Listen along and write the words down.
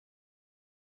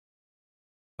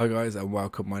Hi guys and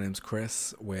welcome, my name's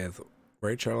Chris with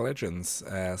Rachel Legends.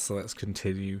 So let's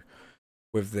continue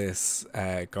with this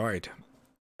guide.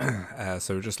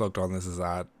 So we just logged on, this is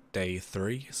our day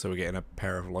 3, so we're getting a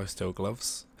pair of lifesteal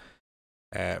gloves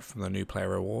from the new player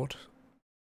reward.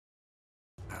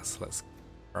 So let's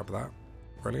grab that,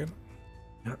 brilliant.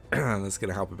 And that's going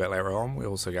to help a bit later on. We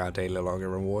also got our daily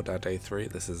login reward, our day 3,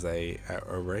 this is a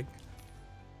ring.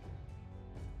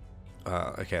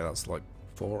 Okay, that's like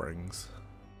 4 rings.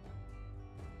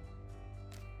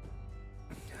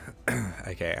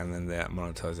 Okay, and then the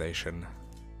monetization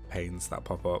panes that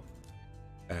pop up.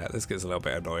 This gets a little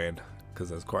bit annoying because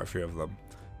there's quite a few of them.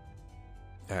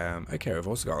 Okay, we've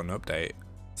also got an update. It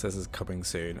says it's coming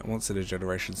soon. Once in a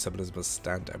generation, summoners must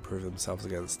stand and prove themselves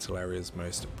against Teleria's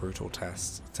most brutal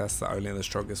tests. Tests that only the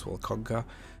strongest will conquer,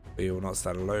 but you will not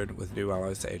stand alone. With new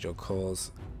allies to aid your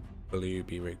cause, will you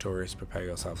be victorious? Prepare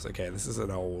yourselves. Okay, this is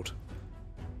an old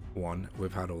one.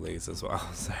 We've had all these as well,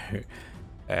 so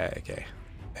okay.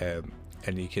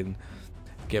 And you can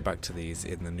get back to these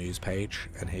in the news page,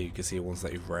 and here you can see ones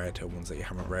that you've read and ones that you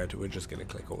haven't read. We're just going to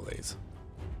click all these,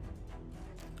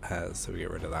 so we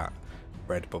get rid of that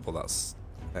red bubble that's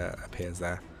appears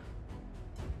there.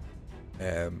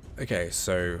 Okay,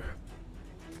 so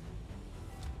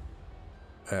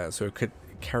we could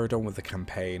carried on with the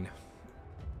campaign,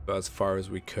 but as far as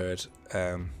we could,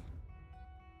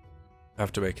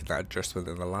 after making that adjustment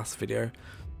in the last video.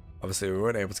 Obviously, we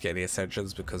weren't able to get any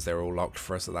ascensions because they were all locked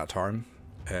for us at that time.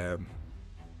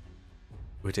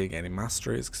 We didn't get any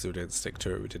masteries because we didn't stick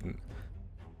to it. We didn't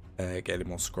get any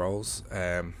more scrolls.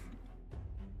 But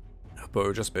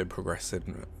we've just been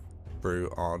progressing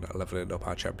through on leveling up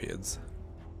our champions.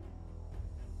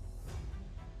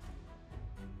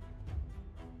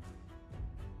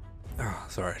 Oh,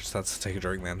 sorry, I just had to take a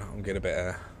drink then. I'm getting a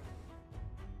bit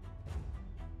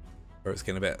or it's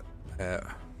getting a bit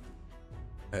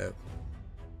I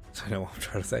don't know what I'm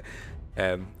trying to say.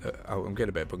 I'm getting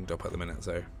a bit bunged up at the minute,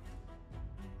 so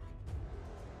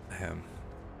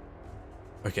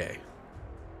okay.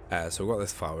 So we've got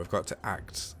this far. We've got to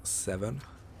Act 7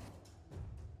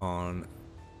 on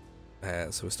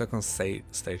so we're stuck on stage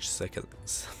 6 at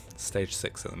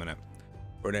the minute.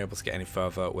 We're unable to get any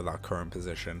further with our current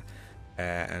position,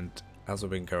 and as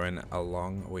we've been going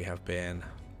along, we have been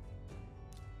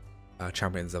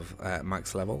champions of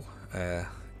max level.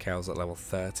 Chaos at level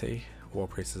 30, War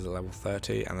Priest is at level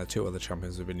 30, and the 2 other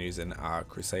champions we've been using are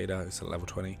Crusader, who's at level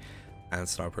 20, and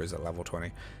Sniper is at level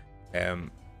 20.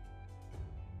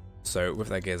 So with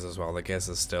their gears as well, the gears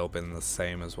have still been the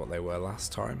same as what they were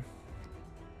last time.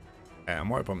 I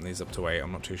might bump these up to 8,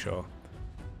 I'm not too sure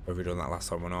whether we done that last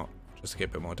time or not, just to get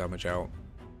a bit more damage out.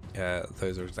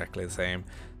 Those are exactly the same.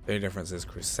 The only difference is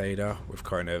Crusader, we've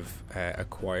kind of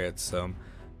acquired some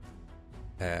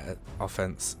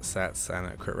offense sets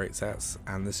and crit rate sets,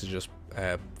 and this is just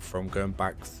from going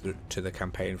back to the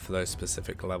campaign for those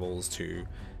specific levels to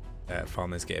farm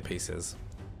those gear pieces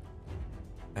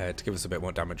to give us a bit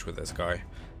more damage with this guy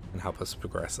and help us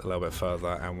progress a little bit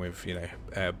further. And we've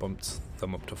bumped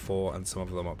them up to 4 and some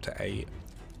of them up to 8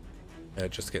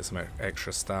 just to get some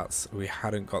extra stats. We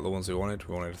hadn't got the ones we wanted.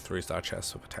 We wanted a 3-star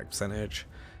chest with attack percentage,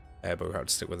 but we had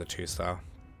to stick with a 2-star.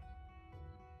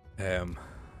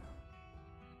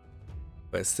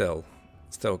 But it's still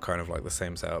kind of like the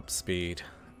same setup: speed,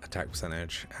 attack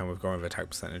percentage, and we've gone with attack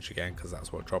percentage again because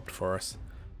that's what dropped for us.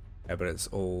 But it's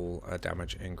all a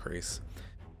damage increase.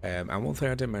 And one thing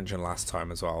I didn't mention last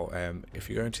time as well, if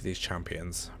you go into these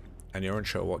champions and you're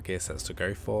unsure what gear sets to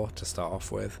go for to start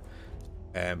off with,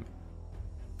 if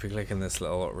you click in this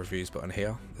little reviews button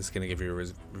here, this is going to give you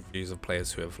reviews of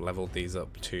players who have leveled these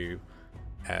up to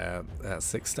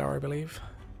 6-star, I believe,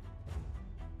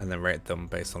 and then rate them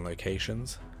based on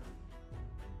locations.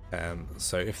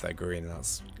 So if they're green,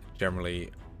 that's generally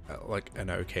like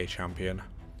an okay champion.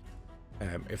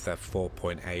 If they're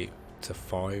 4.8 to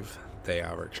 5, they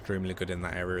are extremely good in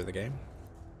that area of the game.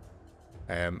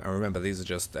 And remember, these are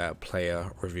just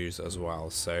player reviews as well,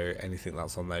 so anything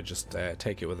that's on there, just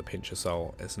take it with a pinch of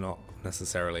salt. It's not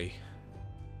necessarily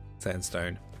set in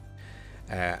stone.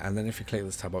 And then if you click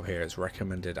this tab up here, it's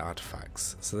recommended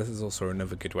artifacts. So this is also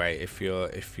another good way if you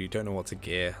don't know what to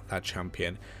gear that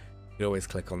champion, you can always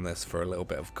click on this for a little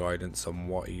bit of guidance on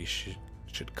what you should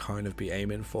kind of be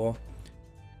aiming for.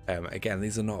 Again,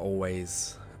 these are not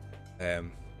always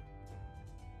the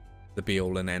be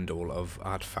all and end all of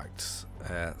artifacts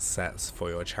sets for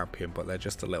your champion, but they're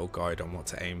just a little guide on what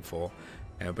to aim for.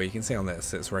 But you can see on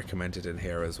this, it's recommended in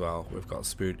here as well. We've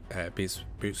got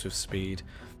boots with speed,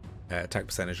 attack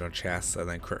percentage on chests, and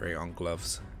then crit rate on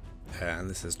gloves. And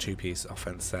this is 2-piece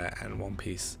offense set and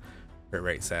 1-piece crit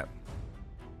rate set.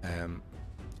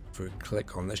 If we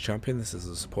click on this champion, this is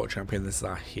a support champion, this is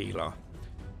our healer.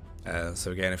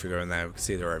 So again, if you go in there, we can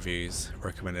see the reviews,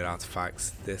 recommended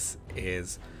artifacts. This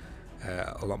is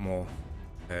a lot more,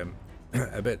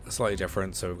 a bit slightly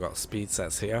different. So we've got speed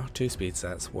sets here, 2 speed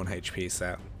sets, 1 HP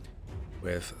set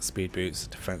with speed boots,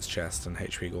 defense chest, and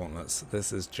HP gauntlets.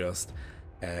 This is just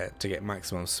to get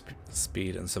maximum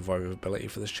speed and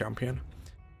survivability for this champion.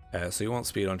 So you want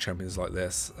speed on champions like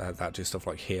this that do stuff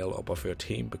like heal or buff your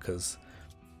team, because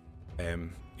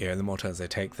yeah, the more turns they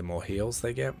take, the more heals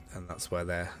they get, and that's where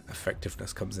their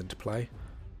effectiveness comes into play.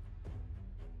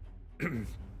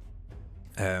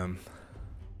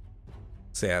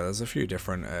 So yeah, there's a few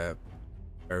different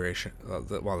variation.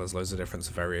 Well, there's loads of different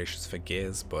variations for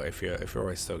gears, but if you're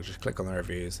always stuck, just click on the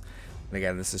reviews. And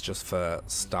again, this is just for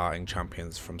starting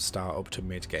champions from start up to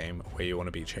mid game, where you want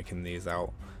to be checking these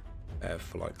out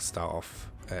for like start off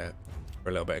for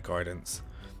a little bit of guidance.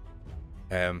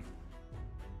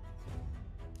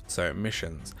 So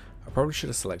missions, I probably should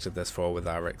have selected this for with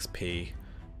our XP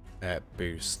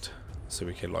boost, so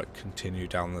we could like continue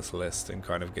down this list and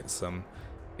kind of get some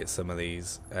of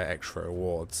these extra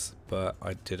rewards, but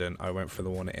I didn't. I went for the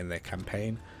one in the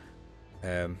campaign,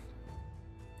 in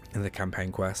the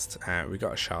campaign quest, and we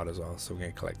got a shard as well, so we're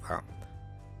gonna collect that.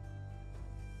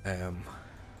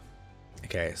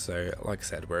 Okay, so like I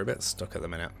said, we're a bit stuck at the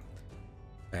minute.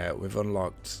 We've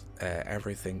unlocked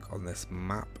everything on this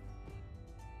map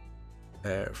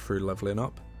through leveling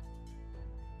up.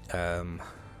 The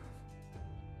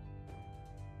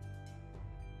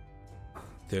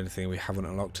only thing we haven't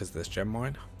unlocked is this gem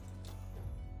mine,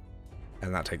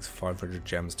 and that takes 500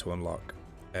 gems to unlock.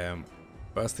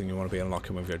 First thing you want to be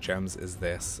unlocking with your gems is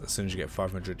this. As soon as you get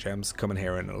 500 gems, come in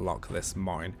here and unlock this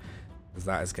mine, because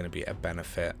that is going to be a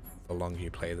benefit the longer you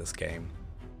play this game.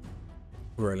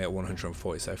 We're only at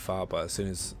 140 so far, but as soon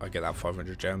as I get that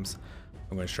 500 gems,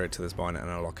 I'm going straight to this mine and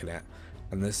unlocking it.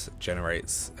 And this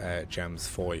generates gems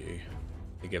for you.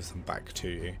 It gives them back to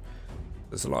you.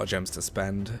 There's a lot of gems to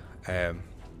spend.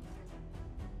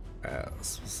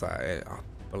 So I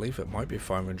believe it might be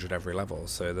 500 every level.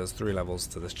 So there's 3 levels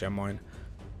to this gem mine,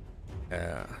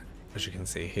 as you can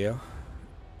see here.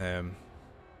 Yeah,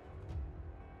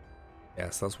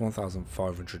 so that's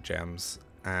 1,500 gems,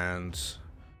 and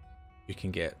you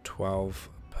can get 12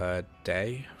 per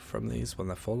day from these when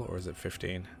they're full, or is it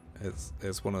 15?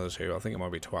 It's one of the two. I think it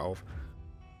might be 12.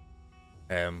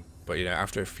 But you know,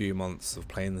 after a few months of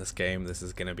playing this game, this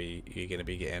is you're gonna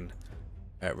be getting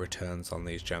returns on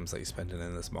these gems that you're spending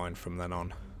in this mine from then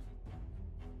on.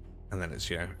 And then it's,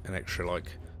 you know, an extra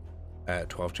like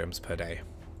 12 gems per day,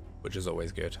 which is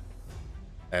always good.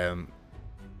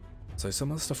 So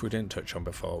some of the stuff we didn't touch on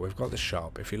before, we've got the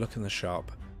shop. If you look in the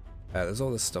shop, there's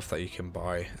all this stuff that you can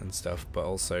buy and stuff, but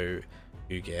also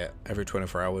you get, every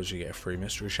 24 hours you get a free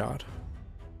mystery shard.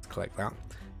 Let's collect that.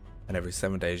 And every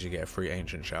 7 days you get a free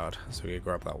ancient shard, so we can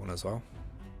grab that one as well.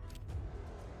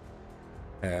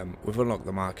 We've unlocked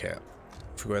the market.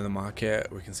 If we go in the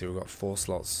market, we can see we've got 4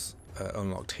 slots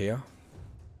unlocked here,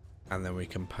 and then we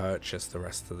can purchase the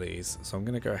rest of these. So I'm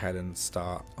going to go ahead and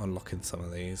start unlocking some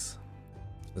of these.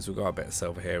 As we've got a bit of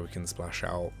silver here, we can splash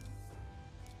out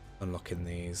unlocking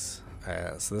these.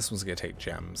 So this one's going to take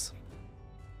gems.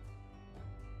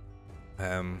 So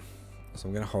I'm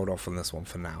going to hold off on this one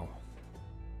for now.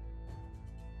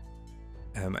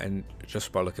 And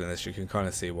just by looking at this, you can kind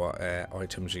of see what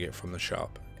items you get from the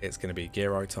shop. It's going to be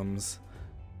gear items,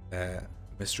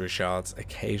 mystery shards.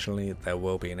 Occasionally there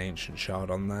will be an ancient shard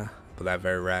on there, but they're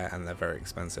very rare and they're very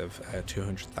expensive.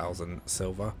 200,000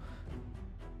 silver,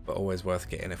 but always worth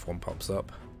getting if one pops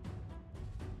up.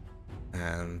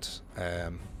 And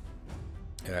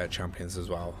champions as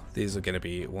well. These are going to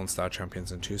be 1-star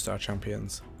champions and 2-star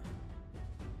champions.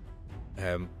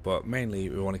 But mainly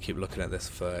we want to keep looking at this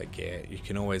for gear. You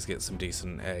can always get some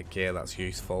decent gear that's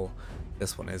useful.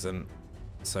 This one isn't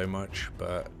so much,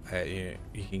 but you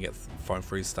can find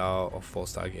 3-star or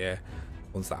 4-star gear,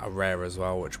 ones that are rare as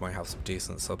well, which might have some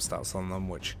decent substats on them,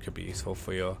 which could be useful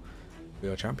for your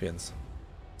champions.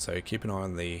 So keep an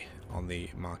eye on the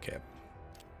market.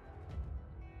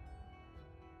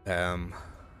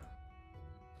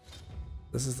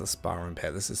 This is the sparring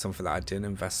pit. This is something that I didn't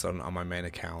invest on my main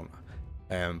account.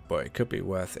 But it could be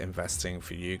worth investing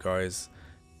for you guys,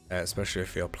 especially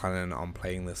if you're planning on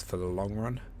playing this for the long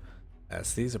run.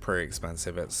 So these are pretty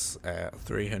expensive. It's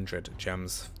 300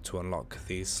 gems to unlock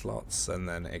these slots, and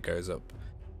then it goes up.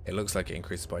 It looks like it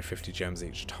increases by 50 gems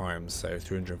each time, so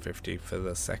 350 for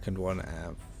the second one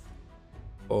and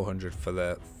 400 for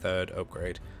the third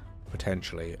upgrade,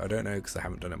 potentially. I don't know because I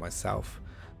haven't done it myself,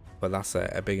 but that's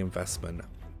a big investment.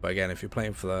 But again, if you're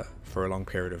playing for a long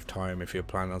period of time, if you're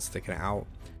planning on sticking it out,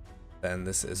 then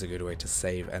this is a good way to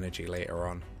save energy later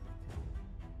on.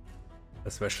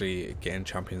 Especially getting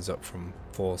champions up from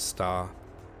 4-star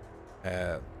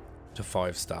to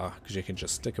 5-star, because you can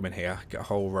just stick them in here, get a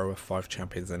whole row of 5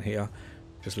 champions in here,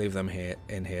 just leave them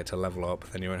in here to level up,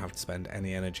 then you won't have to spend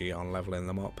any energy on leveling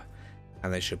them up,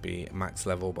 and they should be max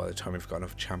level by the time you've got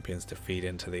enough champions to feed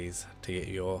into these to get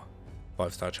your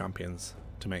 5-star champions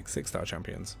to make 6-star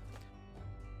champions.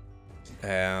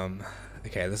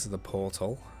 Okay, this is the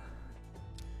portal.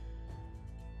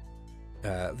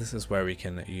 This is where we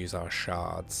can use our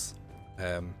shards.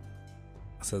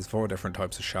 So there's 4 different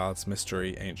types of shards: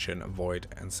 mystery, ancient, void,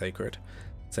 and sacred.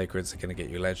 Sacreds are going to get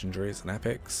you legendaries and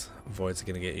epics. Voids are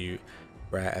going to get you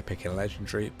rare, epic, and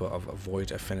legendary, but of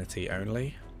void affinity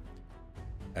only.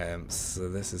 So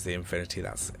this is the infinity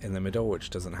that's in the middle, which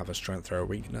doesn't have a strength or a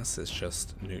weakness, it's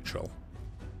just neutral.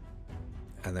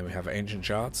 And then we have ancient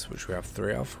shards, which we have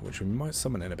 3 of, which we might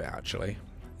summon in a bit actually.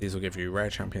 These will give you rare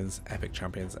champions, epic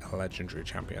champions, and legendary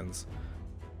champions.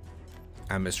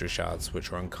 And mystery shards,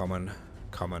 which are uncommon,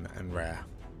 common, and rare.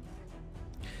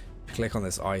 If you click on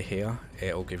this eye here,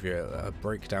 it will give you a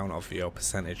breakdown of your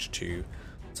percentage to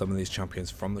some of these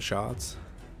champions from the shards.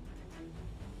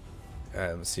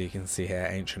 So you can see here,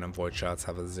 ancient and void shards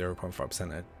have a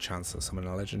 0.5% chance of summoning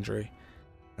a legendary,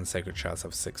 and sacred shards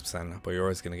have 6%, but you're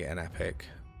always going to get an epic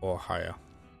or higher.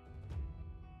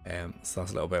 So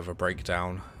that's a little bit of a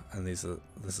breakdown, and this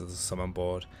is a summon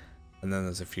board, and then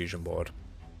there's a fusion board.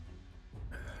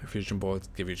 Fusion boards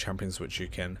give you champions which you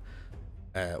can,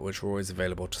 which are always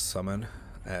available to summon.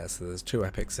 So there's 2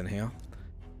 epics in here,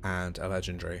 and a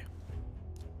legendary.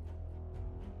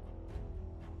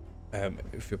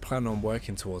 If you're planning on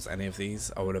working towards any of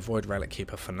these, I would avoid Relic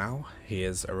Keeper for now. He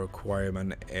is a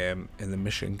requirement in the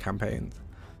mission campaign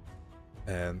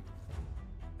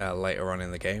later on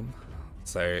in the game.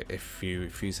 So if you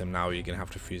fuse him now, you're gonna have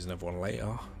to fuse another one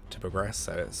later to progress.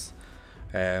 So it's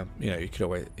you know, you could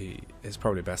always. It's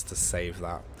probably best to save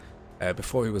that.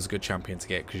 Before he was a good champion to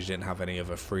get because you didn't have any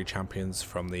other free champions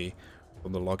from the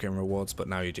login rewards, but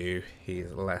now you do.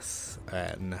 He's less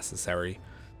necessary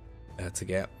to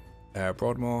get.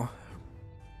 Broadmoor,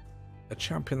 a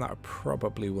champion that I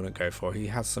probably wouldn't go for. He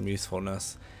has some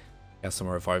usefulness. He has some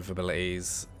revive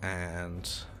abilities and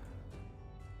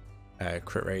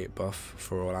crit rate buff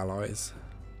for all allies,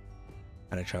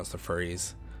 and a chance to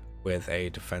freeze, with a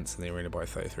defense in the arena by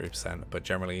 33%, but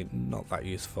generally not that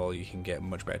useful. You can get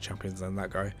much better champions than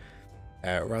that guy.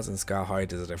 Razin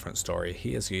Scarhide is a different story.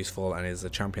 He is useful and is a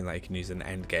champion that you can use in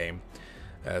end game.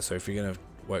 So if you're going to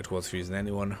work towards fusing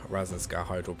anyone, Razin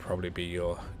Scarhide will probably be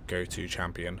your go-to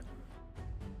champion,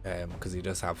 because he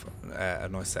does have a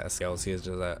nice set of skills. He is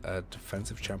just a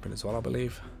defensive champion as well, I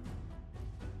believe.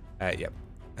 Yep,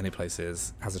 and he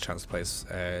has a chance to place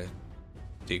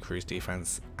decreased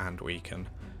defense and weaken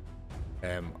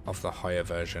of the higher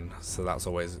version, so that's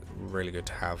always really good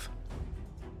to have,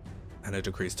 and a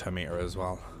decreased turn meter as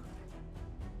well.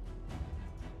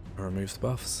 Removes the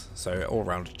buffs, so all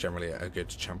round generally a good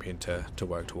champion to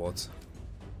work towards.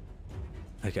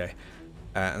 Okay,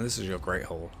 and this is your Great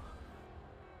Hall.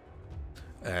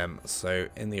 So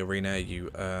in the arena you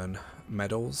earn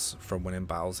medals from winning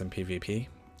battles in PvP,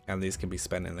 and these can be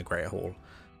spent in the Great Hall.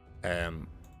 You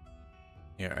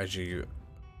know, as you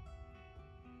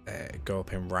go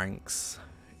up in ranks,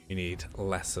 you need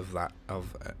less of that,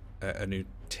 of a new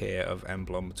tier of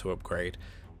emblem to upgrade.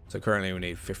 So currently we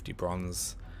need 50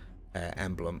 bronze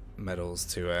emblem medals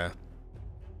to are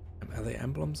they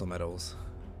emblems or medals?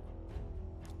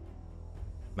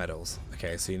 Medals.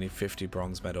 Okay, so you need 50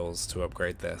 bronze medals to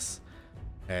upgrade this.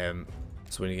 So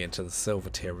when you get into the silver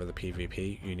tier of the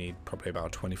PvP, you need probably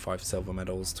about 25 silver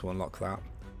medals to unlock that,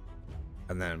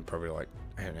 and then probably like,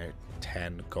 I don't know,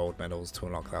 10 gold medals to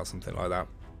unlock that, something like that.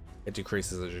 It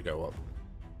decreases as you go up.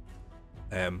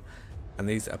 And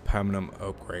these are permanent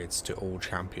upgrades to all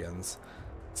champions.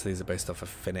 So these are based off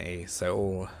affinity.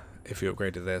 So if you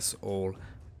upgraded this, all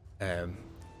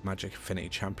magic affinity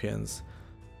champions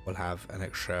will have an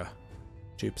extra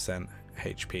 2%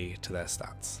 HP to their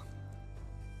stats.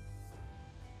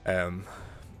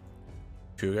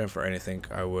 If you're going for anything,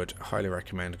 I would highly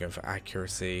recommend going for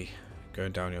accuracy,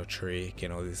 going down your tree,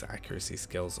 getting all these accuracy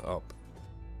skills up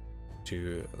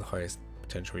to the highest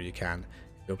potential you can.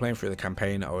 If you're playing through the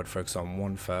campaign, I would focus on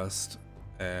 1 first,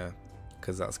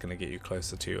 because that's going to get you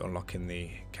closer to unlocking the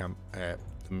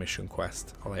mission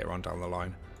quest later on down the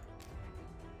line.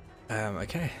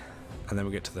 Okay, and then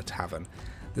we get to the tavern.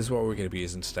 This is what we're going to be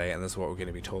using today, and this is what we're going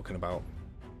to be talking about.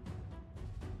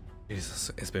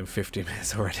 Jesus, it's been 50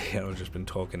 minutes already and I've just been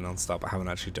talking non-stop. I haven't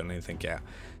actually done anything yet.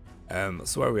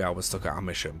 So where we are, we're stuck at our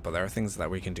mission, but there are things that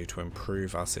we can do to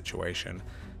improve our situation,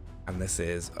 and this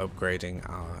is upgrading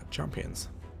our champions.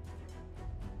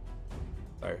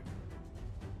 So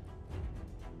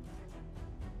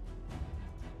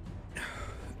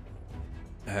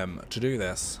to do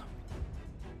this,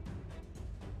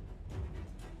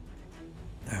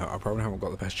 I probably haven't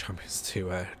got the best champions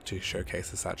to showcase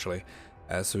this actually.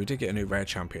 So we did get a new rare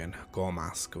champion, Gore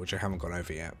Mask, which I haven't gone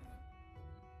over yet.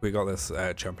 We got this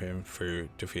champion through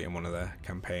defeating one of the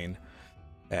campaign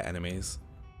enemies.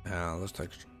 Let's take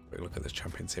a quick look at this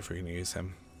champion, see if we can use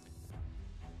him.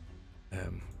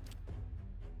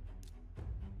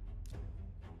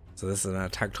 So this is an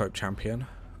attack type champion,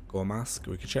 Gore Mask.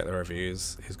 We can check the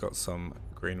reviews. He's got some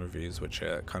green reviews which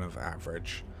are kind of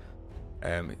average.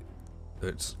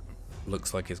 It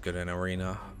looks like he's good in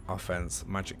arena, offense,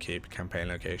 magic keep, campaign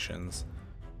locations,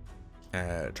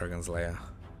 Dragon's Lair,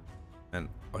 and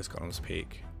Ice Golem's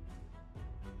Peak.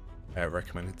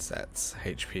 Recommended sets: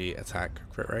 HP, attack,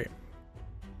 crit rate.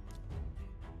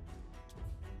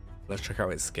 Let's check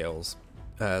out his skills.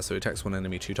 So he attacks one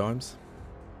enemy 2 times.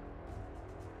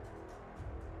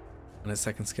 And his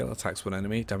second skill, attacks one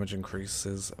enemy, damage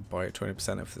increases by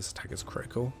 20% if this attack is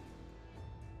critical.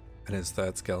 And his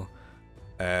third skill,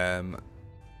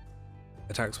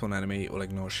 attacks one enemy, will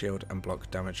ignore shield and block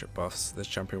damage buffs. This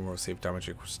champion will receive damage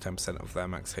equals 10% of their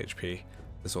max HP.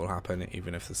 This will happen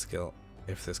even if this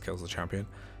kills the champion.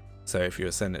 So if you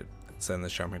send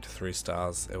this champion to 3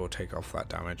 stars, it will take off that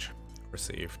damage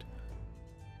received.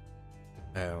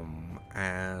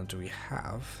 And we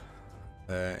have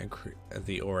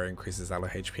the aura increases ally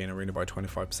HP in arena by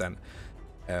 25%.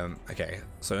 Okay,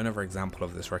 so another example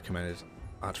of this recommended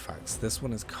artifacts. This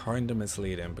one is kind of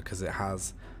misleading because it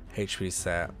has HP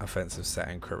set, offensive set,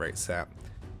 and crit rate set.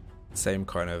 Same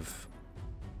kind of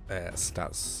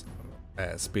stats,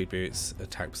 speed boots,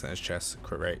 attack percentage, chest,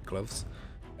 crit rate, gloves.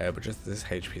 But just this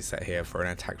HP set here for an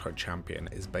attack type champion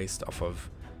is based off of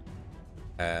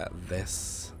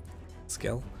this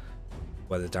skill,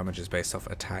 where the damage is based off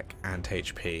attack and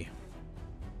HP.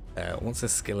 Once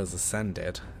this skill is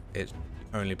ascended, it's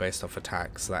only based off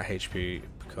attack, so that HP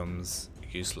becomes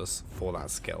useless for that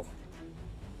skill.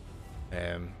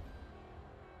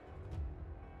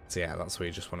 So yeah, that's where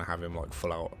you just want to have him like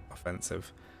full out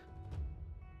offensive.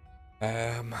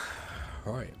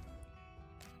 Right,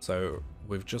 so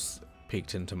we've just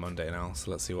peeked into Monday now,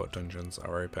 so let's see what dungeons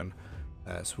are open.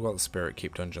 So we've got the Spirit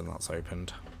Keep dungeon that's opened.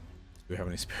 Do we have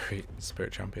any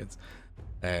spirit champions?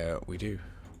 We do.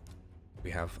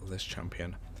 We have this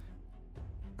champion,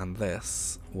 and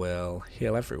this will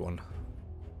heal everyone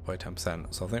by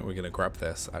 10%. So I think we're going to grab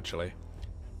this actually.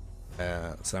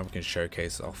 So now we can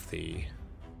showcase off the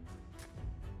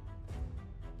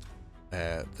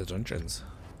dungeons.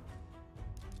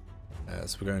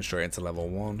 So we're going straight into level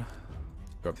 1.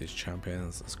 Grab these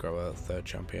champions. Let's grab a 3rd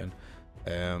champion.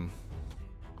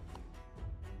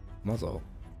 Might as well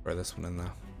throw this one in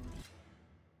there.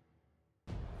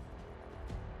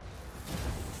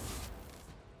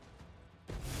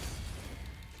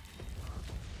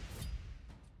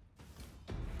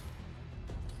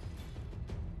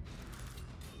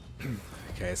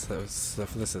 Okay, so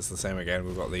for this it's the same again.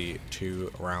 We've got the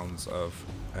 2 rounds of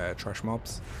trash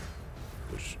mobs,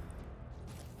 which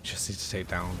you just need to take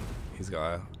down. He's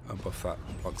got a buff that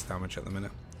blocks damage at the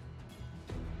minute.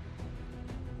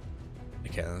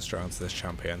 Okay, then let's try onto this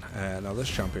champion. Now this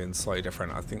champion's slightly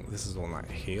different. I think this is the one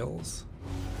that heals.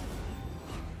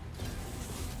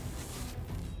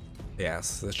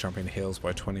 Yes, this champion heals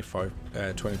by 20%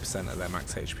 of their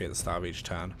max HP at the start of each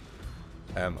turn.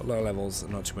 Low levels,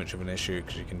 not too much of an issue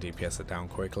because you can DPS it down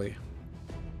quickly.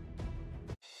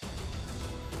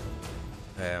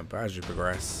 But as you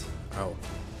progress, oh,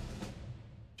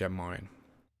 gem mine.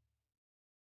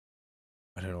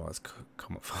 I don't know what it's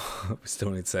come up for. We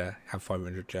still need to have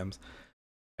 500 gems.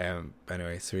 But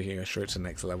anyway, so we can go straight to the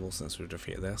next level since we've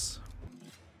defeated this.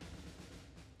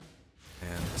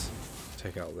 And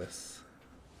take out this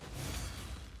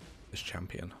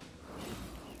champion.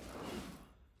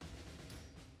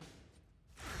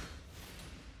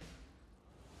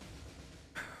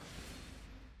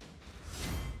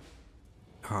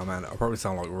 Oh man, I probably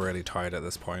sound like really tired at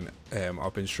this point.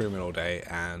 I've been streaming all day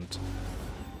and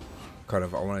kind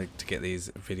of I wanted to get these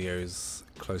videos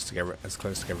close together as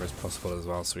possible as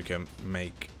well, so we can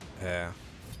make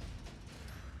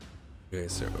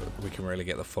so we can really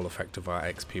get the full effect of our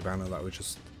XP banner that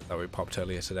we popped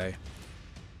earlier today.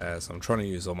 So I'm trying to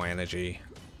use all my energy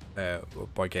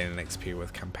by gaining XP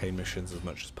with campaign missions as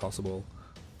much as possible.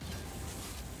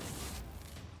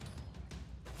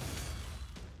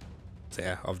 So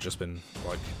yeah, I've just been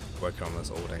like working on this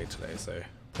all day today, so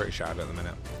pretty shattered at the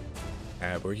minute.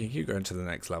 But we can keep going to the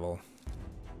next level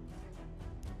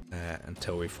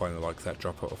until we find like that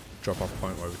drop off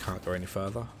point where we can't go any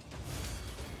further.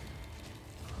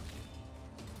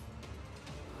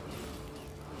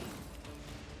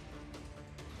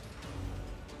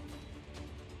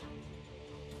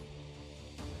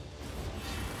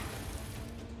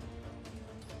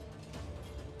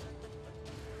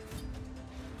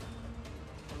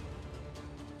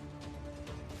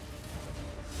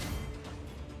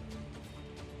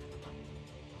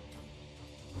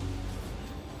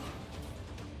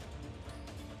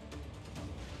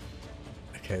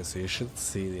 Okay, so you should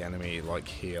see the enemy like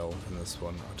heal in this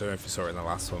one. I don't know if you saw it in the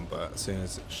last one, but as soon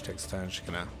as she takes a turn, she's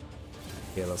gonna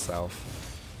heal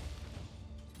herself.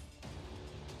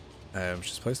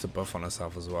 She's placed a buff on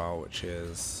herself as well, which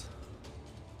is,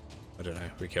 I don't know,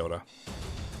 we killed her.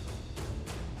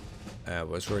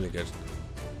 But it's really good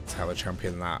to have a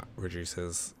champion that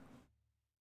reduces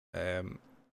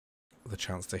the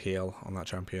chance to heal on that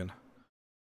champion.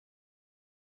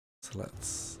 So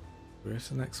let's go to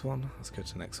the next one. Let's go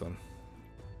to the next one.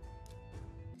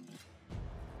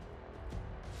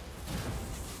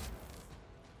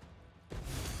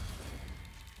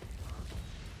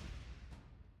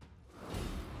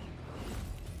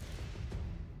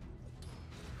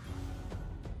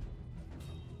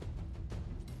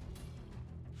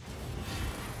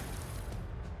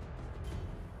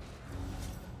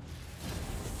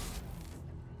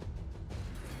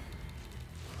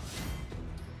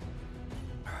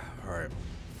 Alright,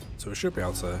 so we should be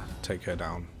able to take her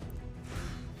down,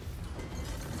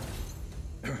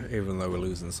 even though we're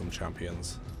losing some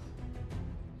champions.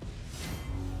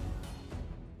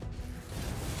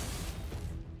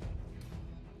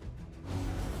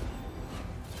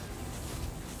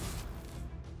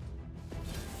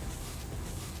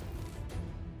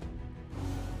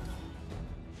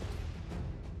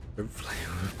 Hopefully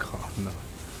we've got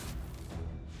enough.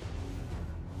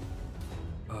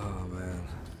 Oh man.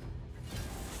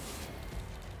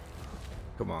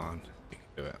 Come on, you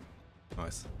can do it.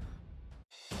 Nice.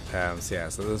 So yeah,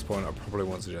 so at this point I probably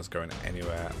want to just go in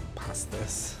anywhere past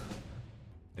this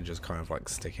and just kind of like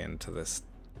stick into this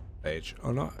stage.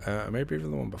 Or not, maybe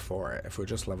even the one before it. If we're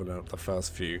just leveling up the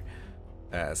first few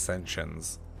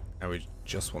ascensions and we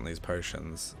just want these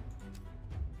potions,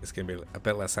 it's going to be a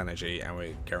bit less energy and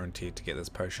we're guaranteed to get this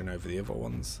potion over the other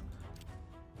ones.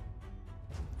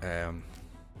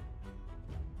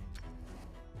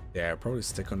 Yeah, probably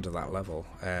stick under that level.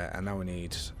 And now we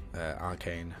need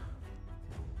arcane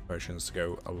potions to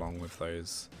go along with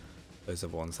those other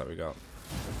ones that we got.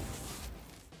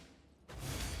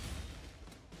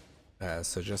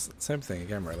 So just same thing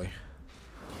again, really.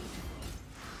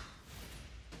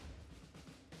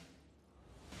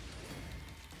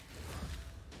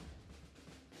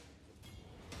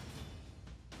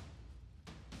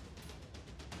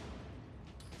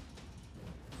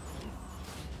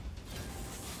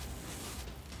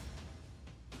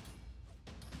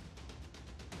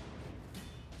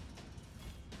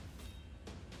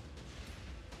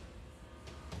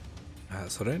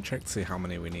 So I didn't check to see how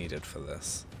many we needed for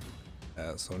this.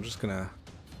 So I'm just gonna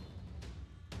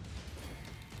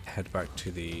head back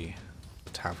to the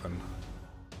tavern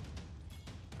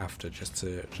after just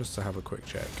to have a quick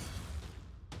check.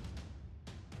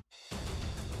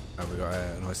 And we got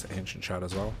a nice ancient shard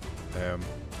as well.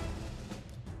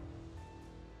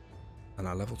 And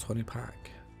our level 20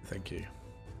 pack. Thank you.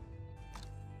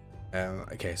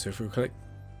 Okay, so if we click,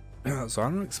 so I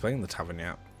haven't explained the tavern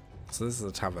yet. So this is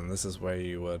a tavern. This is where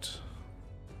you would,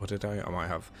 what did I might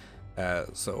have.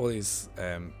 So all these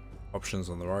options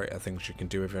on the right are things you can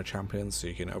do with your champions, so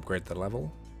you can upgrade the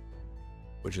level,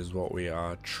 which is what we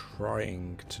are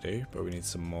trying to do, but we need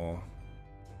some more.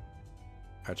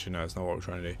 Actually no, it's not what we're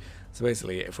trying to do. So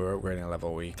basically, if we're upgrading a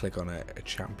level, we click on a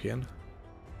champion,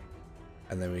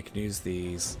 and then we can use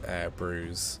these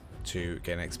brews to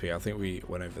gain XP. I think we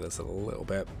went over this a little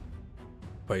bit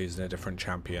by using a different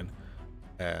champion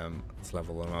to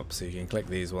level them up. So you can click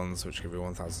these ones, which give you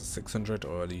 1,600,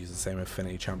 or use the same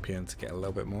affinity champion to get a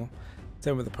little bit more.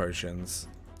 Same with the potions.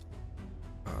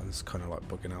 Oh, this is kind of like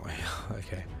bugging out here.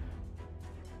 Okay,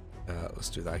 let's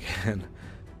do that again.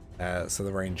 So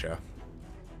the ranger,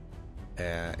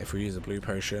 if we use a blue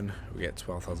potion, we get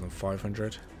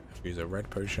 12,500. If we use a red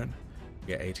potion, we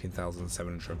get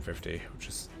 18,750, which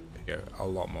is, you know, a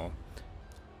lot more.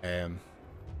 I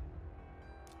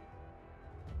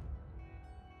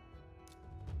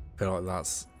feel like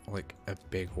that's like a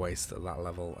big waste at that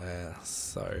level.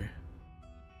 So I'm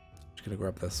just gonna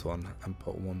grab this one and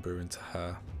put one brew into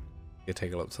her. You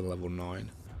take it up to level 9.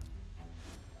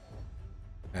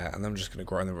 And then I'm just going to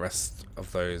grind the rest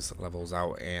of those levels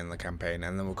out in the campaign,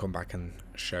 and then we'll come back and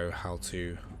show how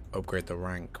to upgrade the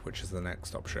rank, which is the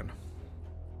next option.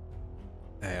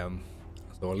 So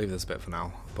I'll leave this bit for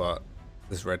now, but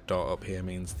this red dot up here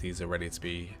means these are ready to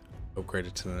be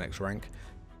upgraded to the next rank,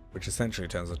 which essentially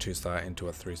turns a 2-star into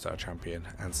a 3-star champion,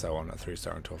 and so on, a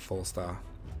 3-star into a 4-star.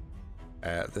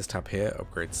 This tab here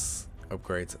upgrades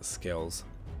skills.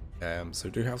 So we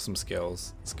do have some skill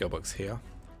books here,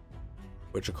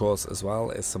 which of course as well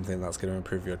is something that's going to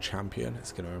improve your champion.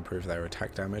 It's going to improve their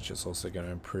attack damage. It's also going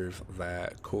to improve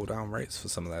their cooldown rates for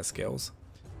some of their skills,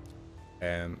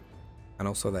 and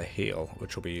also their heal,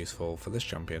 which will be useful for this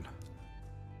champion.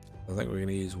 I think we're going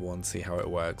to use one, see how it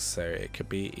works. So it could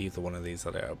be either one of these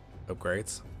that it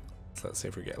upgrades. So let's see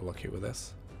if we get lucky with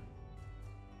this.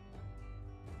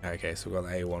 Okay, so we've got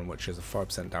the A1, which is a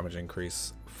 5% damage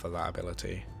increase for that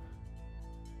ability.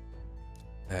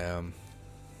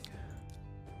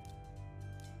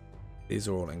 These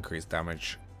are all increased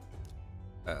damage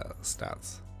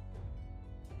stats,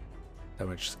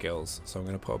 damage skills. So I'm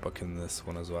going to put a book in this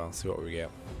one as well, see what we get.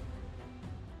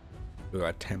 We've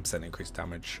got a 10% increased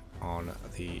damage on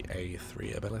the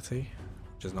A3 ability,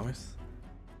 which is nice.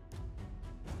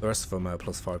 The rest of them are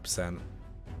plus 5%,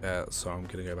 so I'm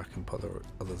going to go back and put the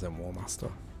others in War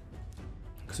Master,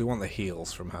 because we want the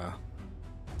heals from her.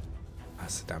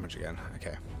 That's the damage again,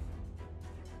 okay.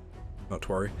 Not to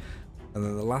worry. And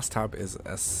then the last tab is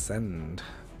Ascend.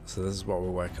 So this is what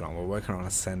we're working on. We're working on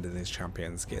ascending these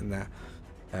champions, getting their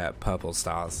purple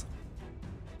stars.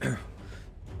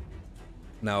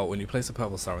 Now, when you place a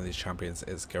purple star on these champions,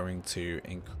 it's going to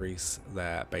increase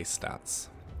their base stats.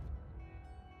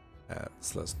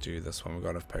 So let's do this one. We've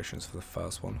got enough potions for the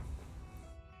first one.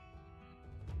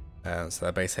 So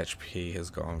their base HP has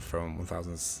gone from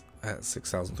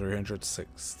 6,300 to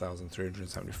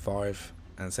 6,375.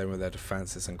 And same with their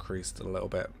defense, it's increased a little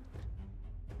bit.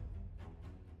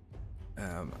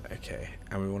 Okay,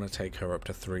 and we want to take her up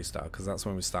to 3-star, because that's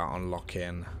when we start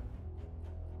unlocking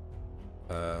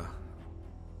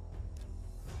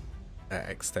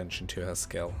extension to her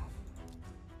skill.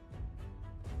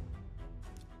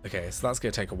 Okay, so that's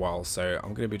going to take a while, so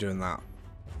I'm going to be doing that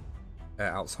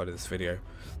outside of this video.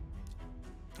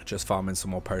 Just farming some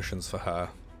more potions for her.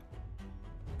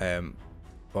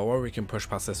 But while we can push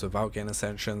past this without getting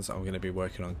ascensions, I'm going to be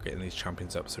working on getting these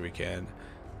champions up so we can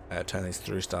turn these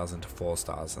 3-stars into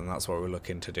 4-stars, and that's what we're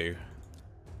looking to do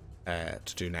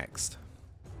next.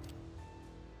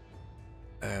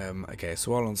 Okay,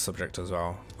 so while on the subject as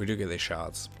well, we do get these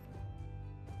shards.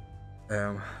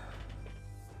 In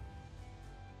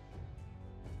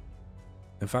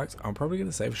fact, I'm probably going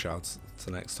to save shards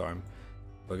to next time.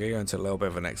 We're going to go into a little bit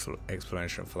of an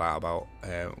explanation for that about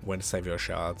when to save your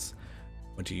shards,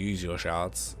 when to use your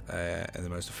shards in the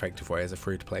most effective way as a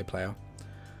free-to-play player,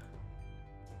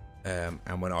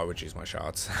 and when I would use my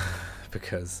shards,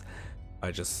 because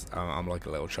I'm like a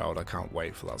little child. I can't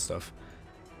wait for that stuff.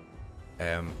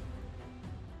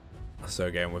 So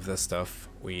again, with this stuff,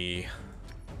 we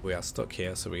are stuck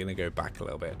here, so we're going to go back a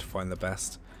little bit to find the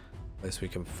best place we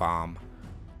can farm,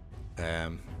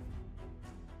 to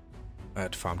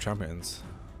farm champions,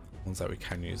 ones that we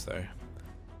can use though.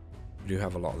 We do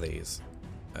have a lot of these.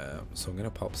 So I'm going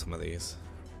to pop some of these.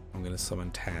 I'm going to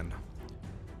summon 10.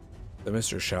 The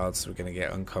mystery shards, we're going to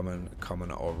get uncommon,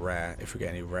 common, or rare. If we get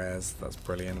any rares, that's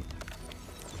brilliant.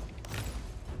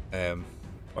 I'm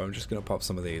just going to pop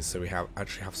some of these so we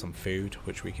actually have some food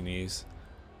which we can use.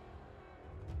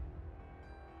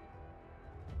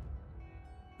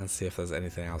 And see if there's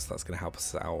anything else that's going to help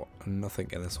us out. Nothing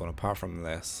in this one apart from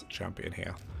this champion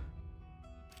here.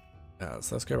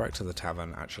 So let's go back to the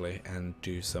tavern actually and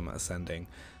do some ascending.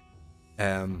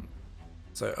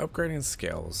 So upgrading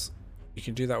skills, you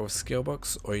can do that with skill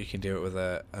books, or you can do it with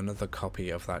another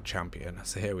copy of that champion.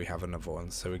 So here we have another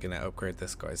one. So we're going to upgrade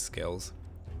this guy's skills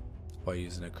by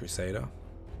using a Crusader.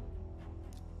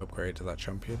 Upgrade to that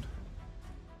champion.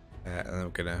 And then we're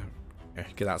going to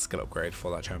get that skill upgrade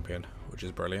for that champion, which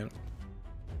is brilliant.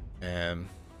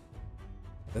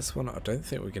 This one I don't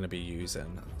think we're going to be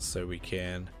using, so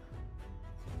we're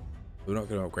not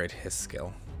going to upgrade his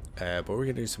skill, but we're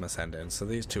going to do some ascending. So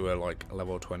these two are like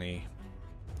level 20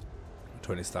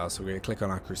 stars, so we're going to click on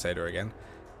our Crusader again,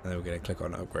 and then we're going to click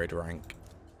on upgrade rank.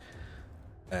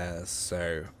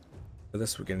 So for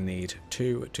this we're going to need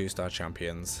 2 2-star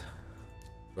champions.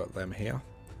 We've got them here,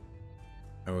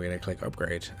 and we're going to click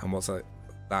upgrade, and what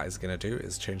that is going to do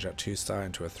is change that 2-star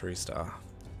into a 3-star,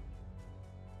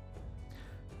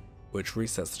 which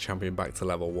resets the champion back to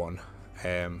level 1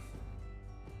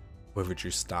 with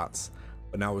reduced stats.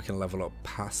 But now we can level up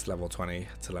past level 20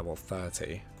 to level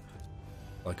 30,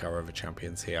 like our other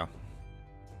champions here.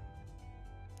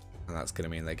 And that's going to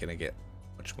mean they're going to get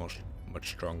much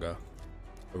stronger.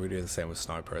 But we do the same with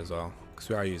Sniper as well, because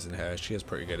we are using her. She is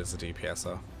pretty good as a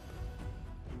DPSer.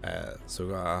 So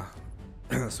we got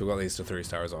so we got these to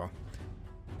 3-star as well.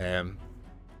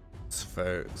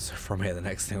 So from here, the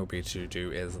next thing will be to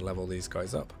do is level these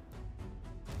guys up.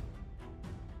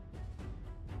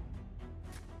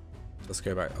 Let's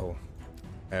go back.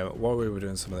 While we were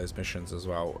doing some of those missions as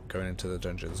well, going into the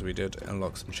dungeons, we did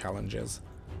unlock some challenges.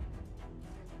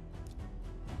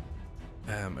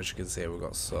 As you can see, we've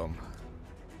got some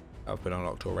that have been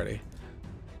unlocked already.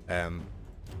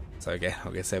 So again,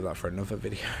 I'm going to save that for another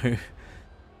video.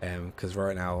 Because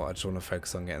right now I just want to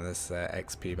focus on getting this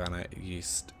XP banner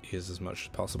used as much as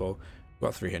possible. We've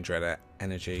got 300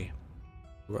 energy.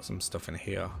 We've got some stuff in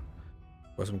here.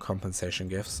 We've got some compensation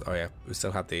gifts. Oh yeah, we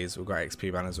still have these. We've got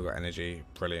XP banners, we've got energy.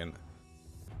 Brilliant.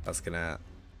 That's going to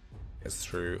get us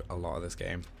through a lot of this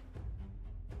game.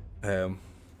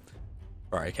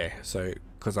 Right, okay, so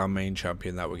because our main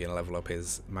champion that we're going to level up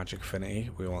is Magic Affinity,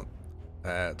 we want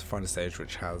to find a stage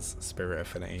which has Spirit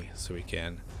Affinity so we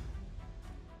can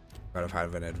kind of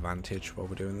have an advantage while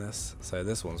we're doing this. So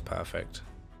this one's perfect.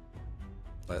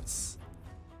 Let's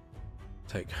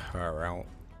take her out.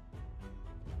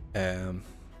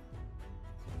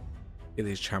 Get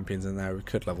these champions in there. We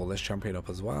could level this champion up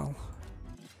as well.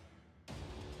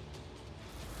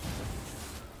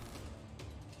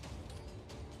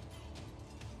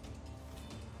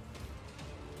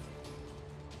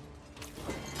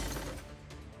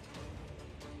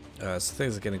 So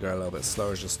things are going to go a little bit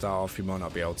slower as you start off. You might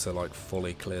not be able to like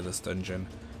fully clear this dungeon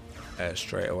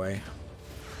straight away.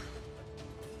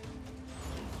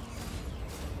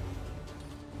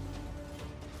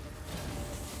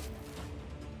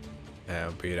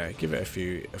 But you know, give it a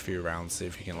few rounds, see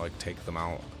if you can like take them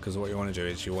out. Because what you want to do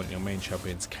is you want your main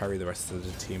champion to carry the rest of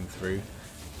the team through.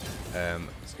 So,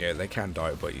 yeah, they can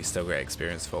die, but you still get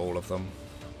experience for all of them.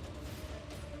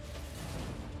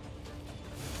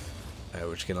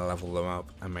 Which is going to level them up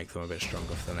and make them a bit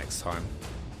stronger for the next time.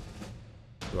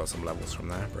 We got some levels from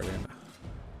there, brilliant.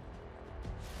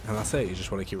 And that's it, you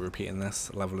just want to keep repeating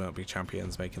this, leveling up your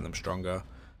champions, making them stronger.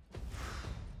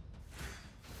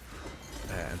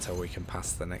 Until we can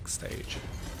pass the next stage.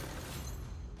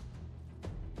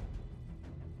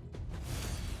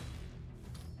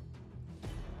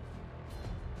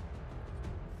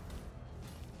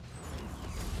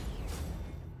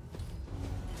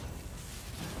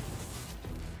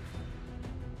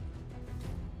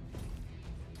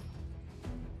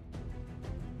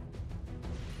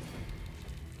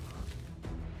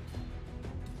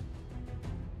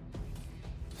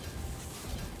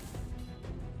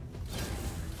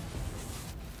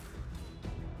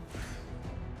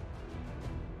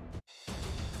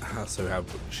 So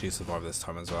she survived this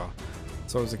time as well.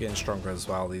 So as we're getting stronger as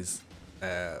well, these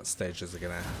stages are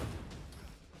gonna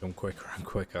come quicker and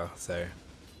quicker. So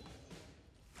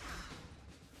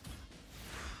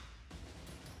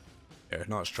yeah,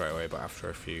 not straight away, but after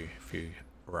a few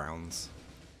rounds.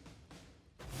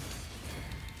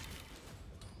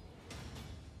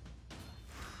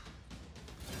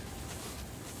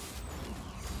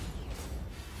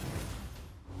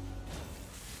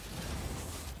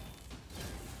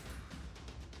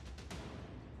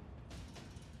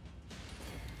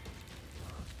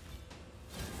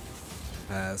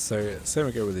 So same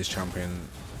we go with these champions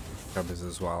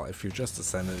as well. If you've just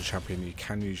ascended a champion, you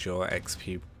can use your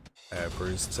XP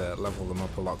brews to level them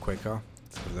up a lot quicker,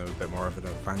 to give them a bit more of an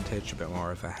advantage, a bit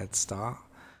more of a head start.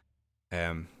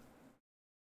 But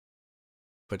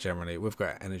generally, we've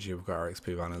got energy, we've got our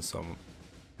XP banners, so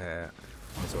might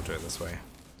as well do it this way.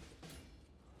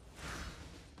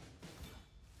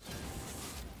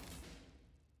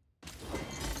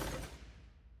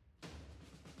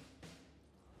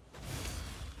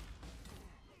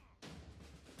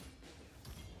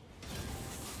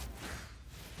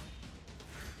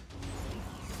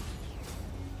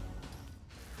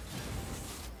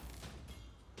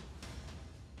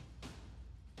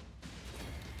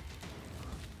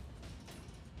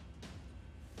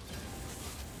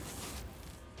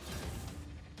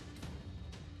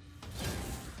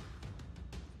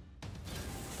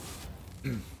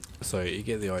 So you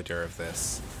get the idea of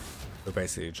this. We're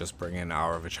basically just bringing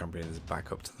our other champions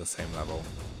back up to the same level,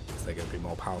 so they're going to be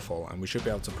more powerful, and we should be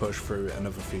able to push through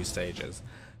another few stages.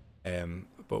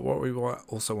 But what we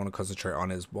also want to concentrate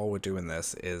on is, while we're doing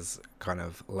this, is kind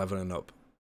of leveling up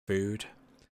food.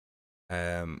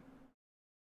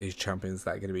 These champions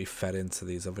that are going to be fed into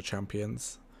these other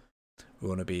champions. We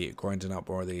want to be grinding up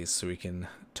more of these so we can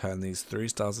turn these 3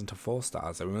 stars into 4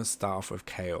 stars. And we want to start off with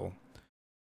Kale.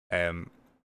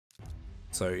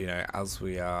 So, you know, as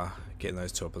we are getting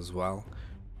those two up as well,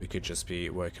 we could just be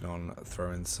working on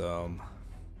throwing some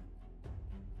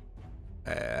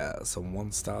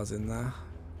 1 stars in there.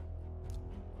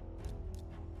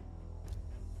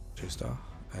 2 star.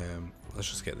 Let's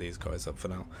just get these guys up for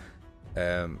now.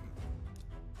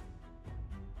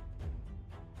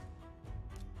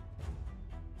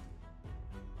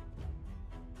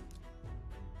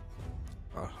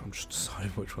 I'm just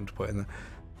deciding which one to put in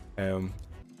there.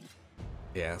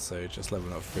 Yeah, so just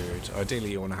leveling up food.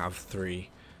 Ideally, you want to have 3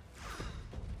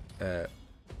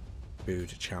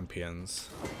 food champions.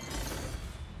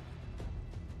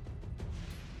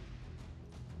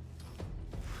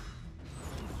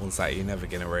 Ones that you're never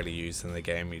going to really use in the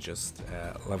game, you're just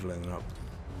leveling them up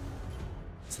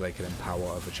so they can empower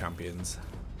other champions.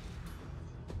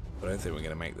 But I don't think we're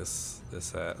going to make this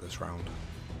round.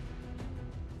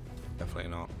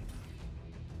 Definitely not.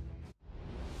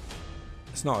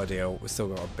 It's not ideal, we've still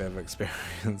got a bit of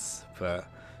experience, but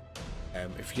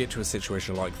if you get to a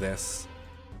situation like this,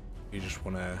 you just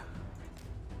want to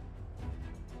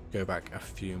go back a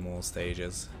few more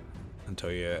stages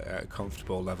until you're at a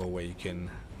comfortable level where you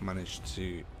can manage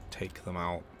to take them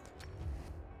out.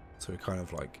 So we kind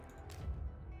of like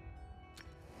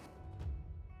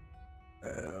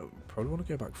probably want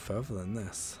to go back further than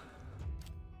this.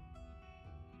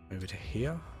 Maybe to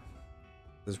here.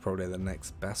 This is probably the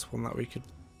next best one that we could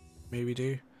maybe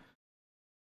do.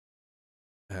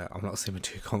 I'm not seeming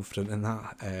too confident in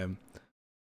that.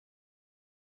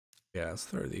 Yeah, let's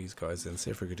throw these guys in, see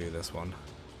if we could do this one.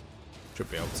 Should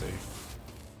be able to.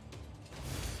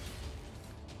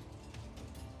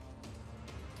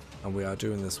 And we are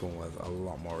doing this one with a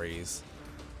lot more ease.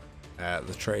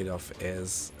 The trade-off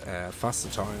is faster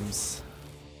times,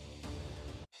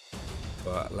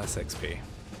 but less XP.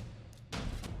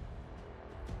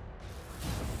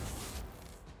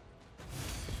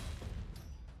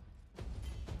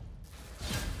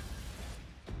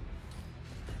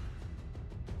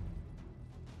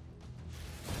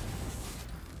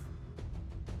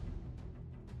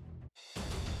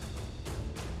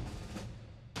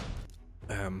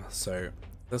 So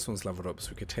this one's leveled up,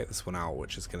 so we could take this one out,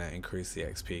 which is going to increase the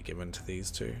XP given to these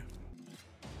two.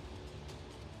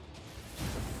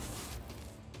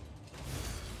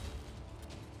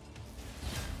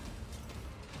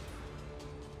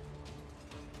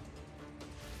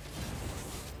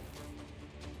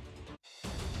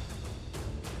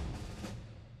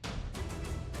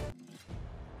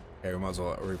 Okay, we might as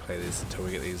well replay these until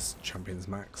we get these champions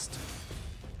maxed.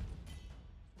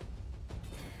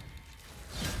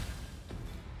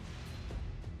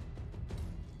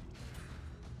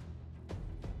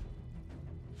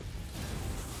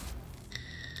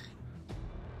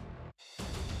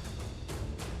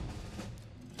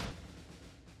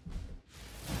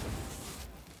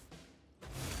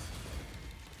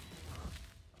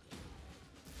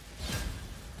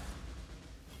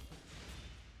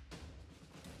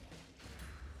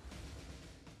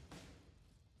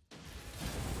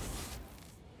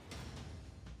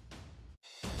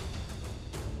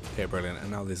 Okay, brilliant. And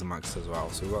now these are maxed as well.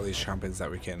 So we've got these champions that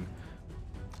we can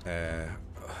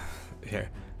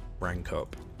rank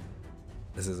up.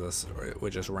 This is us. We're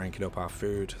just ranking up our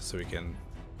food so we can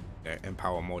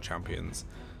empower more champions.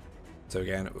 So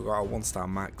again, we've got our 1-star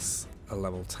max at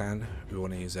level 10. We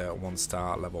want to use a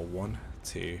 1-star level 1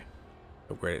 to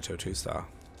upgrade it to a 2-star.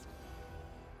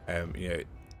 You know,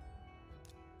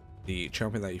 the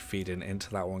champion that you feed into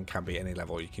that one can be any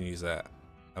level. You can use a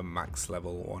max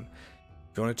level 1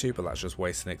 if you wanted to, but that's just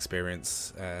wasting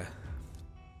experience,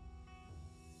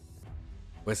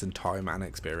 wasting time and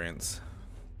experience.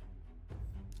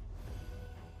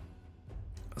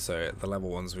 So the level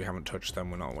ones, we haven't touched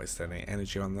them, we're not wasting any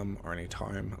energy on them or any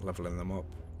time leveling them up,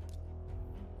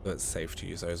 but it's safe to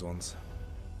use those ones.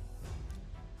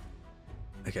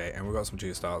 Okay, and we've got some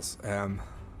 2-stars.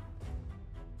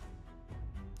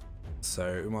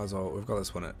 So we might as well, we've got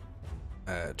this one at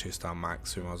 2-star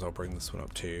max, so we might as well bring this one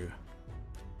up to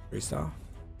 3-star.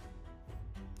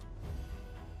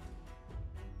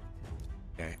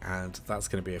 Okay, and that's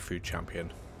going to be a food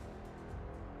champion.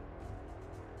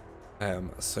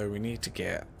 So we need to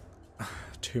get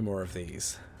 2 more of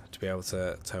these to be able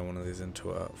to turn one of these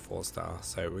into a 4-star.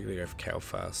 So we're going to go for Kale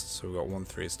first. So we've got 1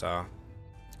 3-star.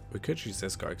 We could use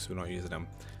this guy because we're not using him.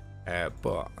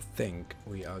 But I think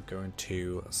we are going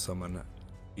to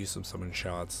use some summon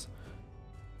shards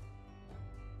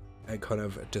and kind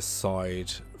of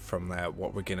decide from there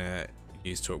what we're gonna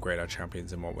use to upgrade our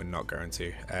champions and what we're not going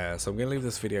to. So I'm going to leave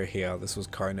this video here. This was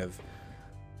kind of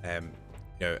you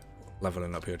know,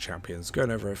 leveling up your champions,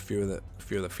 going over a few of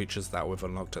the features that we've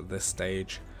unlocked at this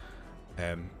stage,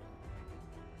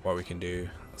 what we can do.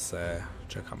 Let's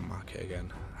check out market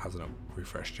again. Hasn't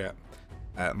refreshed yet.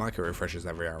 Market refreshes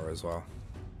every hour as well.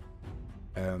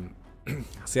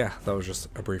 So yeah, that was just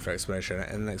a brief explanation.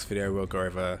 In the next video we'll go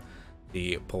over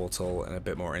the portal in a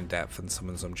bit more in depth and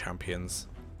summon some champions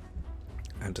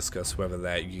and discuss whether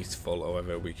they're useful or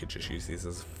whether we could just use these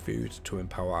as food to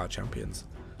empower our champions.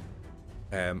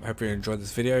 Hope you enjoyed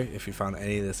this video. If you found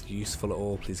any of this useful at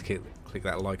all, please click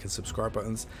that like and subscribe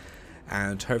buttons,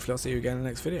 and hopefully I'll see you again in the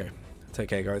next video. Take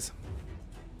care guys.